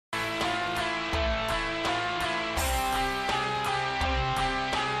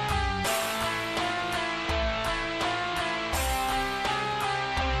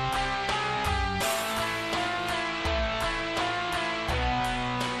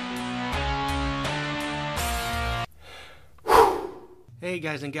Hey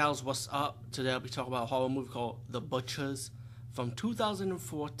guys and gals, what's up? Today I'll be talking about a horror movie called The Butchers from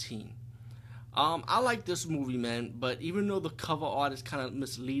 2014. I like this movie, man, but even though the cover art is kind of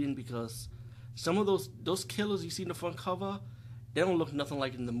misleading because some of those killers you see in the front cover, they don't look nothing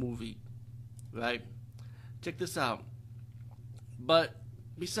like in the movie, right? Check this out. But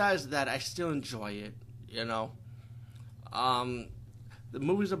besides that, I still enjoy it, you know. The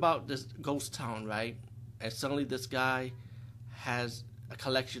movie's about this ghost town, right? And suddenly this guy has a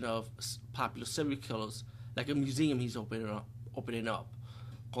collection of popular serial killers, like a museum he's opening up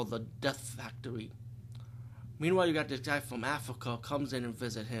called the Death Factory. Meanwhile, you got this guy from Africa comes in and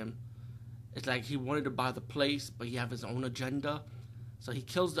visit him. It's like he wanted to buy the place, but he have his own agenda. So he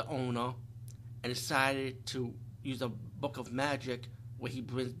kills the owner and decided to use a book of magic where he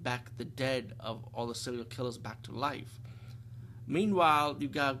brings back the dead of all the serial killers back to life. Meanwhile, you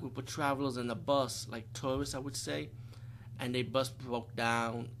got a group of travelers in a bus, like tourists, I would say, and their bus broke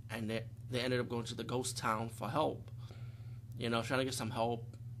down, and they ended up going to the ghost town for help. You know, trying to get some help,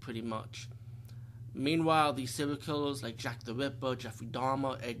 pretty much. Meanwhile, these serial killers like Jack the Ripper, Jeffrey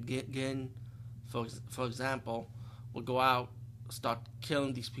Dahmer, Ed Gein, for example, will go out, start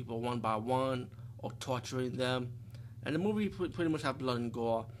killing these people one by one, or torturing them. And the movie pretty much have blood and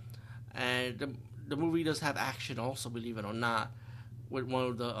gore. And the movie does have action also, believe it or not, with one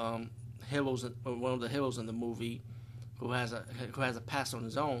of the heroes in the movie who has a past on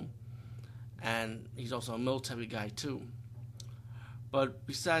his own, and he's also a military guy too. But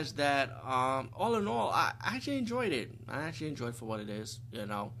besides that, all in all, I actually enjoyed it. I actually enjoyed it for what it is, you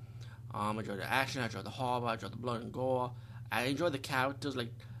know. I enjoyed the action, I enjoyed the horror, I enjoyed the blood and gore. I enjoyed the characters, like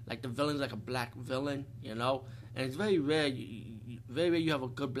the villain's like a black villain, you know. And it's very rare, very rare you have a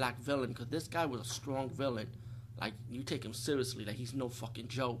good black villain, because this guy was a strong villain. Like, you take him seriously, like he's no fucking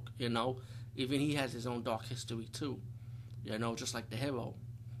joke, you know. Even he has his own dark history too, you know, just like the hero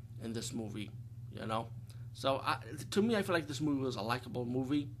in this movie, you know. So to me, I feel like this movie was a likable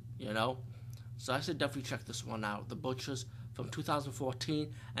movie, you know. So I should definitely check this one out, The Butchers from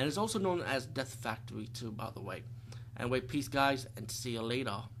 2014, and it's also known as Death Factory too, by the way. Anyway, peace guys, and see you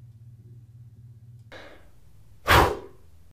later.